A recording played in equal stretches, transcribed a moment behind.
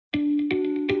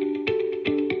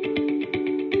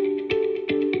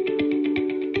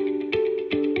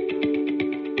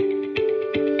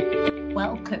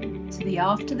the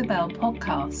After the Bell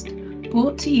podcast,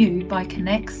 brought to you by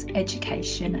Connects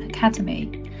Education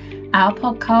Academy. Our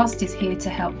podcast is here to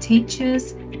help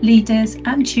teachers, leaders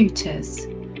and tutors.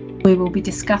 We will be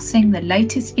discussing the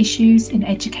latest issues in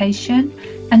education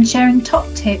and sharing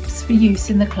top tips for use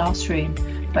in the classroom,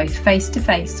 both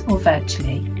face-to-face or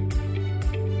virtually.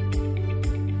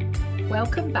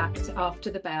 Welcome back to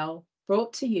After the Bell,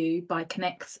 brought to you by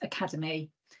Connects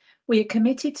Academy. We are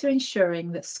committed to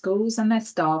ensuring that schools and their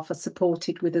staff are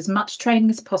supported with as much training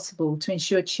as possible to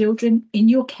ensure children in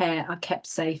your care are kept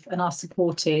safe and are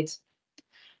supported.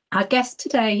 Our guest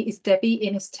today is Debbie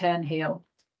Innes-Turnhill.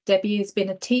 Debbie has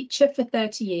been a teacher for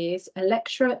 30 years, a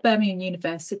lecturer at Birmingham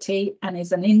University, and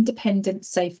is an independent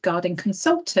safeguarding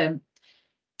consultant.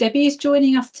 Debbie is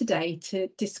joining us today to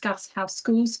discuss how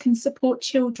schools can support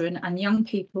children and young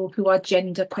people who are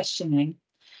gender questioning,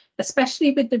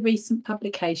 especially with the recent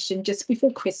publication just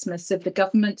before Christmas of the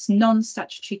government's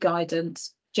non-statutory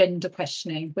guidance, Gender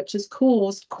Questioning, which has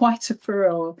caused quite a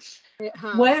furore. It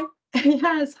has. Well, it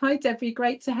has. Hi, Debbie.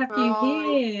 Great to have you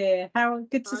here. How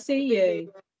good to see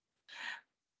you.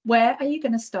 Where are you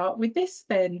going to start with this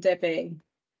then, Debbie?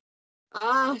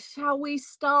 Shall we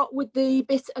start with the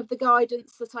bit of the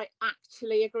guidance that I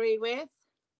actually agree with?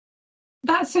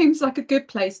 That seems like a good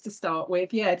place to start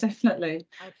with. Yeah, definitely.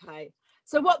 Okay.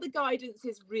 So what the guidance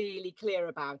is really clear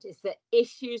about is that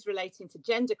issues relating to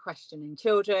gender questioning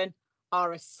children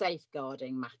are a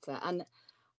safeguarding matter. And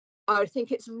I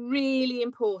think it's really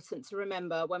important to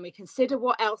remember when we consider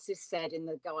what else is said in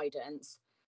the guidance,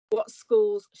 what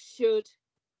schools should,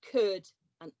 could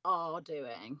and are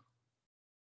doing.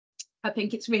 I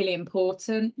think it's really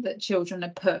important that children are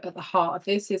put at the heart of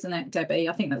this, isn't it, Debbie?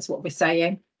 I think that's what we're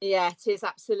saying. Yeah, it is,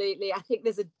 absolutely. I think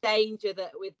there's a danger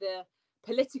that with the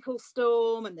political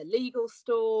storm and the legal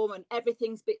storm and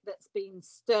everything's that's been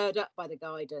stirred up by the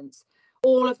guidance,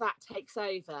 all of that takes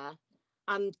over,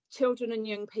 and children and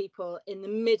young people in the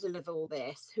middle of all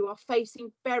this who are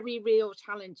facing very real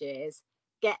challenges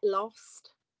get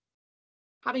lost.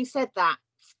 Having said that,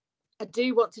 I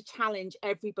do want to challenge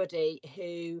everybody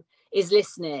who is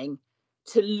listening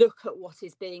to look at what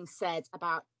is being said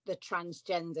about the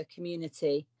transgender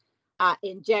community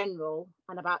in general,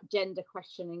 and about gender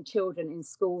questioning children in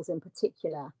schools in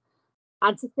particular,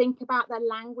 and to think about the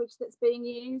language that's being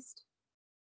used.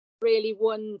 Really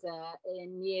wonder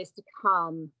in years to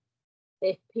come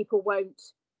if people won't,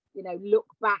 look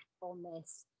back on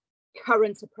this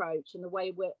current approach in the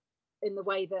way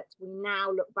that we now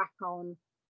look back on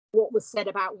what was said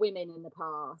about women in the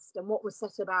past and what was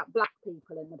said about Black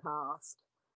people in the past.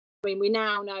 I mean, we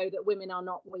now know that women are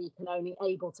not weak and only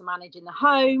able to manage in the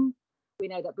home. We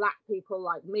know that Black people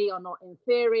like me are not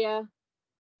inferior.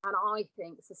 And I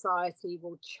think society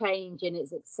will change in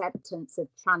its acceptance of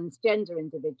transgender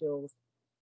individuals.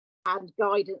 And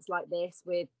guidance like this,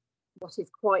 with what is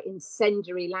quite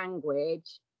incendiary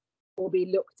language, will be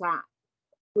looked at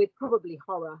with probably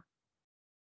horror.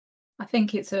 I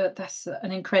think that's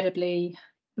an incredibly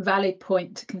valid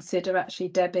point to consider, actually,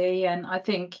 Debbie, and I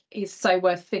think it's so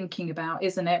worth thinking about,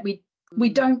 isn't it? We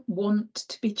don't want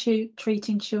to be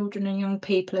treating children and young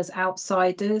people as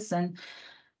outsiders, and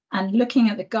looking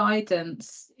at the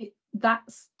guidance, that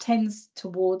tends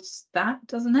towards that,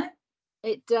 doesn't it?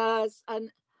 It does.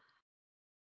 And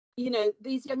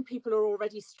these young people are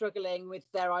already struggling with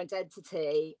their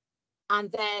identity,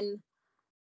 and then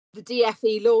the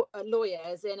DFE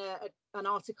lawyers, in an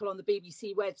article on the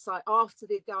BBC website after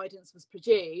the guidance was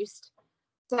produced,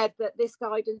 said that this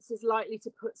guidance is likely to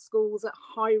put schools at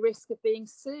high risk of being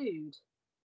sued.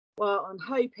 Well, I'm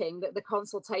hoping that the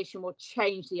consultation will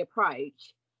change the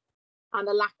approach, and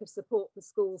the lack of support for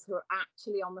schools who are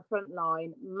actually on the front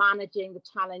line managing the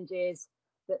challenges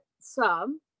that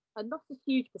some, and not a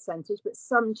huge percentage, but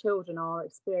some children are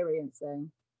experiencing.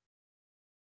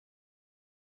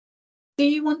 Do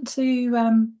you want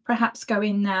to perhaps go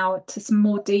in now to some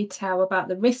more detail about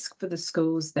the risk for the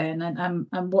schools then,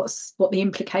 and what the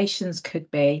implications could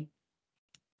be?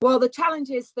 Well, the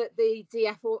challenges that the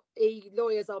DFE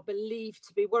lawyers are believed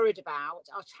to be worried about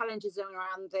are challenges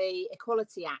around the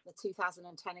Equality Act, the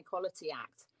 2010 Equality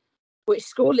Act, which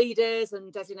school leaders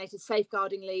and designated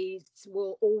safeguarding leads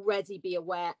will already be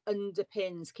aware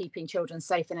underpins keeping children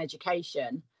safe in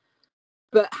education.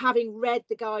 But having read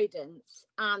the guidance,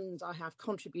 and I have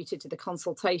contributed to the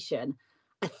consultation,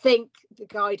 I think the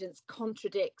guidance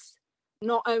contradicts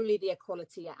not only the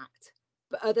Equality Act,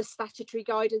 but other statutory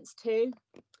guidance too,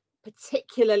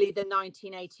 particularly the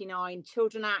 1989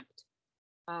 Children Act,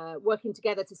 Working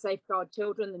Together to Safeguard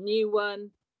Children, the new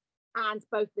one, and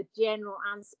both the general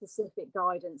and specific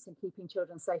guidance in keeping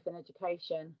children safe in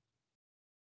education.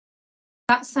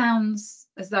 That sounds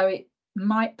as though it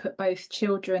might put both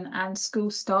children and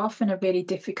school staff in a really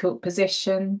difficult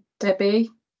position, Debbie.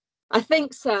 I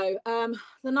think so. The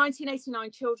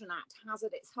 1989 Children Act has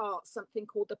at its heart something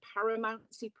called the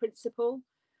paramountcy principle,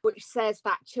 which says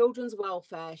that children's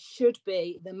welfare should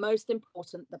be the most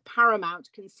important, the paramount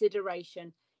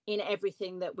consideration in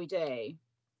everything that we do.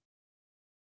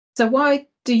 So why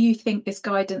do you think this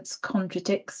guidance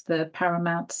contradicts the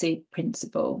paramountcy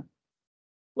principle?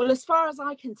 Well, as far as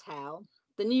I can tell,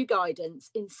 the new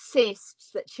guidance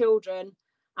insists that children,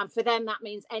 and for them that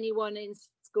means anyone in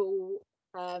school,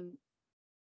 and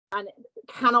it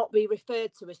cannot be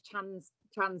referred to as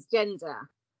transgender.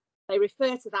 They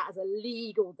refer to that as a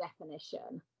legal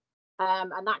definition,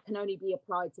 and that can only be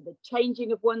applied to the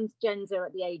changing of one's gender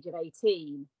at the age of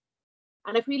 18.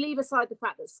 And if we leave aside the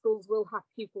fact that schools will have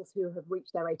pupils who have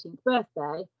reached their 18th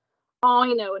birthday,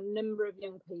 I know a number of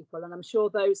young people, and I'm sure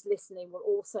those listening will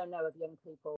also know of young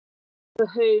people, for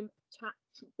whom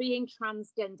being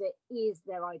transgender is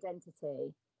their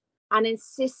identity. And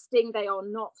insisting they are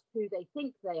not who they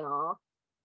think they are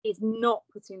is not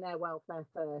putting their welfare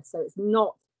first. So it's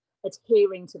not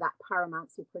adhering to that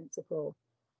paramountcy principle.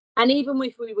 And even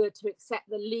if we were to accept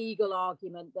the legal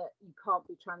argument that you can't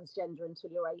be transgender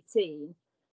until you're 18,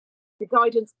 the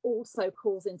guidance also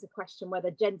calls into question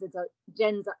whether gender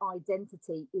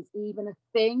identity is even a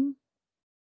thing.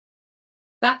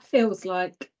 That feels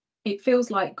like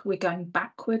we're going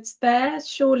backwards there.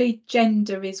 Surely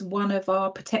gender is one of our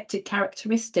protected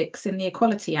characteristics in the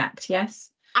Equality Act,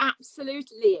 yes?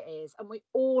 Absolutely it is. And we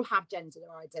all have gender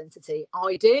identity.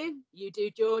 I do, you do,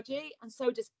 Georgie, and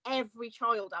so does every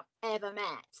child I've ever met.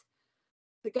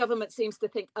 The government seems to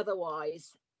think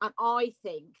otherwise. And I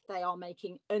think they are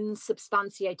making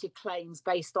unsubstantiated claims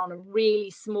based on a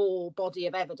really small body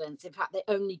of evidence. In fact, they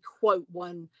only quote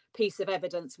one piece of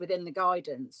evidence within the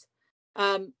guidance.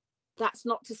 That's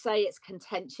not to say it's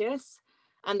contentious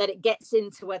and that it gets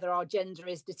into whether our gender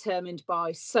is determined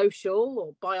by social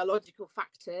or biological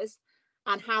factors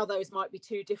and how those might be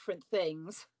two different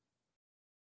things.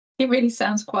 It really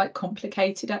sounds quite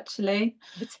complicated, actually.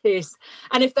 It is.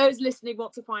 And if those listening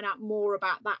want to find out more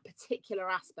about that particular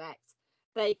aspect,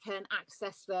 they can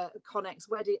access the Connex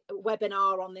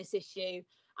webinar on this issue.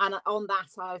 And on that,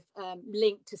 I've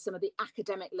linked to some of the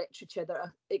academic literature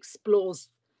that explores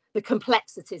the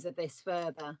complexities of this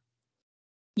further.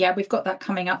 Yeah, we've got that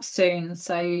coming up soon.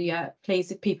 So yeah,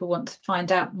 please, if people want to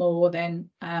find out more, then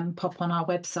pop on our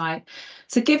website.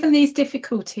 So given these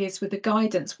difficulties with the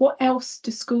guidance, what else do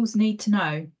schools need to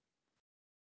know?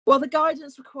 Well, the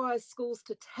guidance requires schools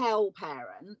to tell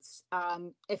parents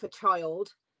if a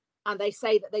child, and they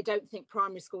say that they don't think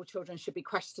primary school children should be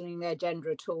questioning their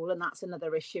gender at all, and that's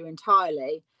another issue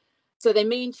entirely. So they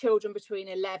mean children between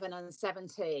 11 and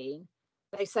 17.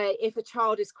 They say if a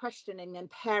child is questioning, then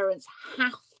parents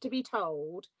have to be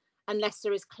told unless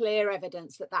there is clear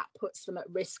evidence that that puts them at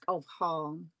risk of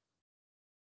harm.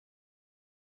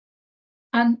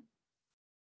 And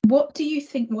what do you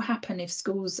think will happen if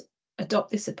schools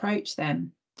adopt this approach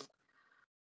then?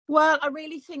 Well, I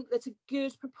really think that a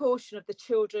good proportion of the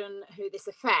children who this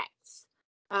affects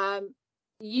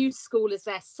use school as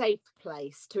their safe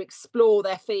place to explore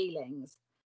their feelings.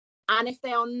 And if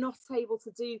they are not able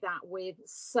to do that with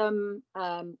some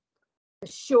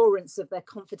assurance of their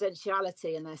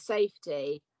confidentiality and their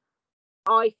safety,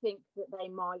 I think that they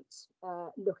might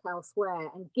look elsewhere.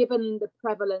 And given the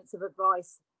prevalence of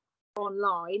advice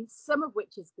online, some of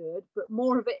which is good, but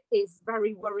more of it is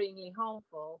very worryingly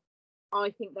harmful,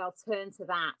 I think they'll turn to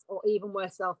that, or even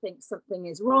worse, they'll think something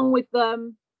is wrong with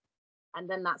them. And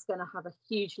then that's going to have a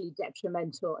hugely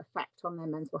detrimental effect on their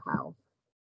mental health.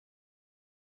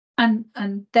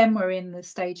 And then we're in the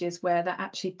stages where that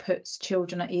actually puts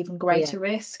children at even greater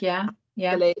risk. Yeah.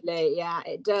 Absolutely. Yeah,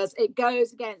 it does. It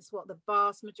goes against what the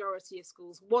vast majority of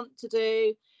schools want to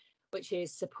do, which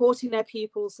is supporting their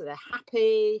pupils so they're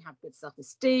happy, have good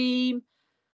self-esteem,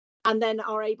 and then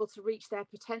are able to reach their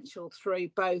potential through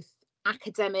both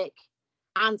academic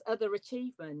and other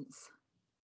achievements.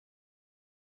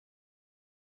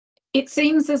 It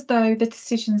seems as though the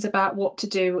decisions about what to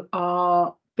do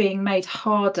are being made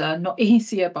harder, not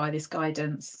easier, by this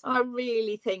guidance. I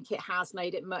really think it has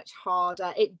made it much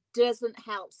harder. It doesn't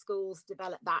help schools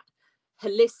develop that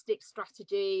holistic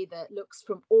strategy that looks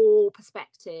from all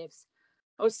perspectives.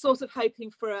 I was sort of hoping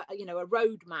for a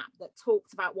roadmap that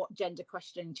talks about what gender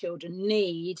questioning children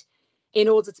need in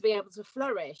order to be able to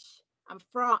flourish and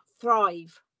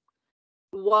thrive,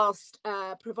 whilst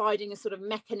providing a sort of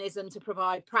mechanism to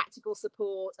provide practical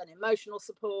support and emotional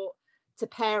support to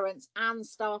parents and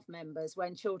staff members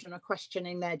when children are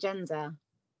questioning their gender.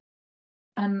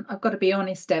 And I've got to be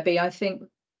honest, Debbie, I think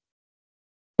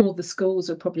all the schools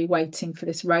are probably waiting for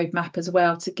this roadmap as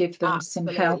well to give them some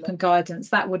help and guidance.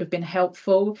 That would have been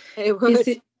helpful. It would.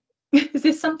 Is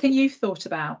this something you've thought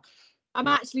about? I'm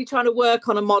actually trying to work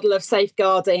on a model of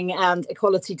safeguarding and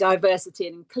equality, diversity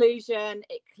and inclusion.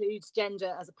 It includes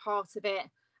gender as a part of it,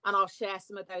 and I'll share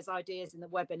some of those ideas in the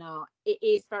webinar. It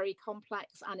is very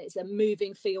complex and it's a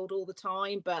moving field all the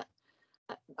time, but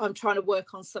I'm trying to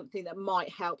work on something that might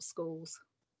help schools.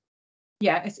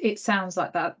 Yeah, it sounds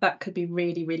like that could be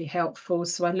really, really helpful.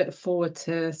 So I look forward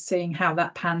to seeing how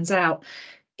that pans out.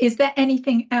 Is there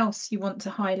anything else you want to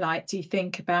highlight, do you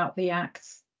think, about the Act?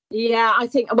 Yeah, I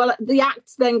think, well, the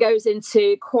Act then goes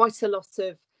into quite a lot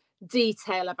of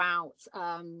detail about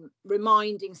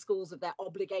reminding schools of their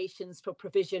obligations for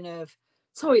provision of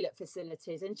toilet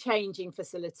facilities and changing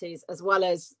facilities, as well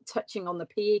as touching on the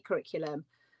PE curriculum.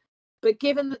 But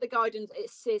given that the guidance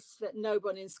insists that no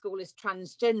one in school is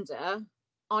transgender,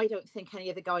 I don't think any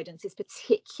of the guidance is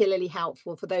particularly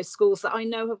helpful for those schools that I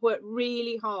know have worked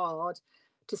really hard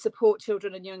to support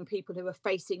children and young people who are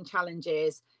facing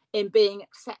challenges in being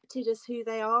accepted as who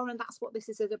they are. And that's what this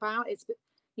is about. It's,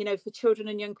 you know, for children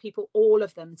and young people, all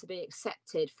of them, to be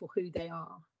accepted for who they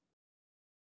are.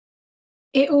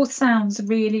 It all sounds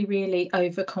really, really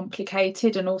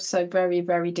overcomplicated and also very,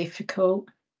 very difficult.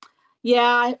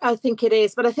 Yeah, I think it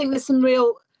is. But I think there's some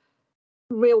real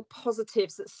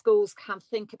positives that schools can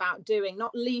think about doing,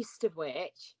 not least of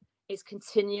which is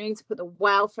continuing to put the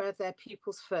welfare of their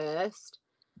pupils first.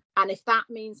 And if that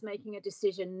means making a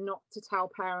decision not to tell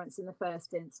parents in the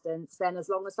first instance, then as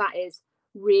long as that is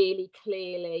really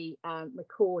clearly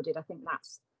recorded, I think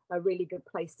that's a really good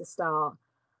place to start.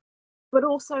 But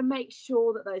also make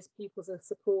sure that those pupils are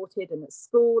supported and that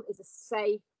school is a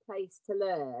safe place to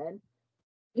learn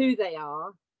who they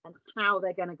are and how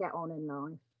they're going to get on in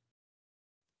life.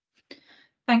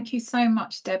 Thank you so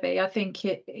much, Debbie. I think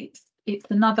it's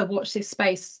another watch this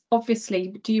space. Obviously,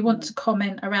 do you want to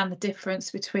comment around the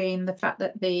difference between the fact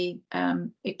that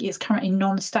it is currently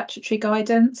non-statutory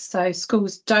guidance, so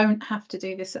schools don't have to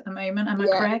do this at the moment? Am I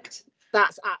correct?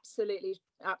 That's absolutely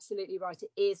right.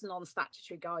 It is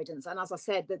non-statutory guidance, and as I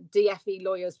said, the DFE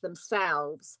lawyers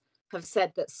themselves have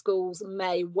said that schools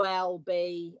may well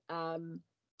be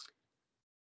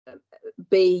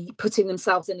putting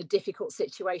themselves in a difficult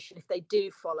situation if they do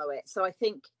follow it. So I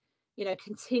think, you know,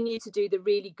 continue to do the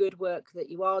really good work that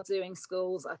you are doing,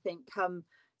 schools. I think come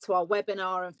to our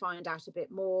webinar and find out a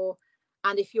bit more.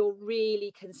 And if you're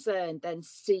really concerned, then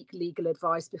seek legal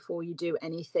advice before you do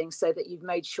anything, so that you've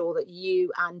made sure that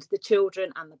you and the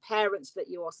children and the parents that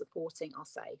you are supporting are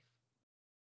safe.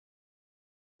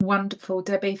 Wonderful,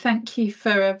 Debbie. Thank you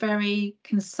for a very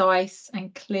concise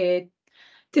and clear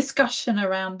discussion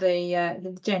around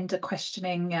the gender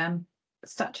questioning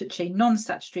statutory,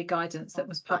 non-statutory guidance that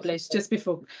was published just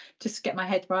to get my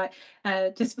head right,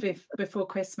 just before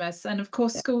Christmas. And of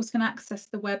course, schools can access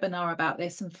the webinar about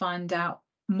this and find out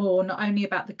more, not only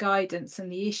about the guidance and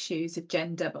the issues of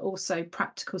gender, but also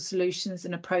practical solutions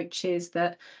and approaches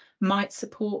that might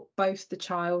support both the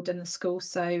child and the school.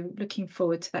 So looking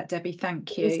forward to that, Debbie.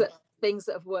 Thank you. Things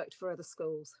that have worked for other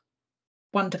schools.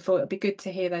 Wonderful. It'll be good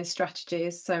to hear those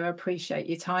strategies. So I appreciate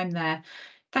your time there.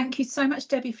 Thank you so much,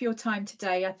 Debbie, for your time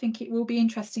today. I think it will be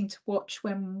interesting to watch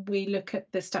when we look at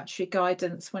the statutory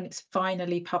guidance when it's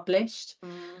finally published.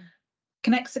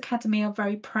 Connex Academy are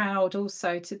very proud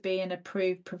also to be an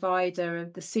approved provider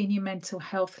of the Senior Mental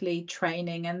Health Lead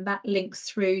training, and that links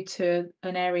through to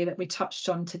an area that we touched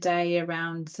on today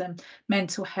around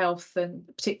mental health, and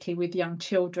particularly with young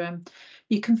children.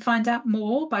 You can find out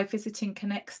more by visiting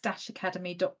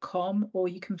connex-academy.com, or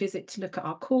you can visit to look at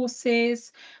our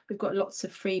courses. We've got lots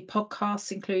of free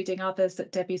podcasts, including others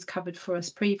that Debbie's covered for us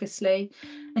previously.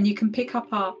 And you can pick up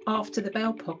our After the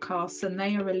Bell podcasts, and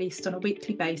they are released on a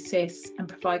weekly basis and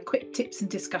provide quick tips and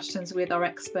discussions with our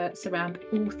experts around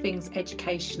all things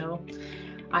educational.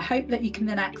 I hope that you can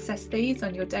then access these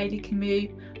on your daily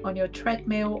commute, on your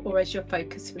treadmill, or as your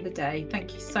focus for the day.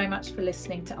 Thank you so much for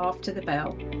listening to After the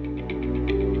Bell.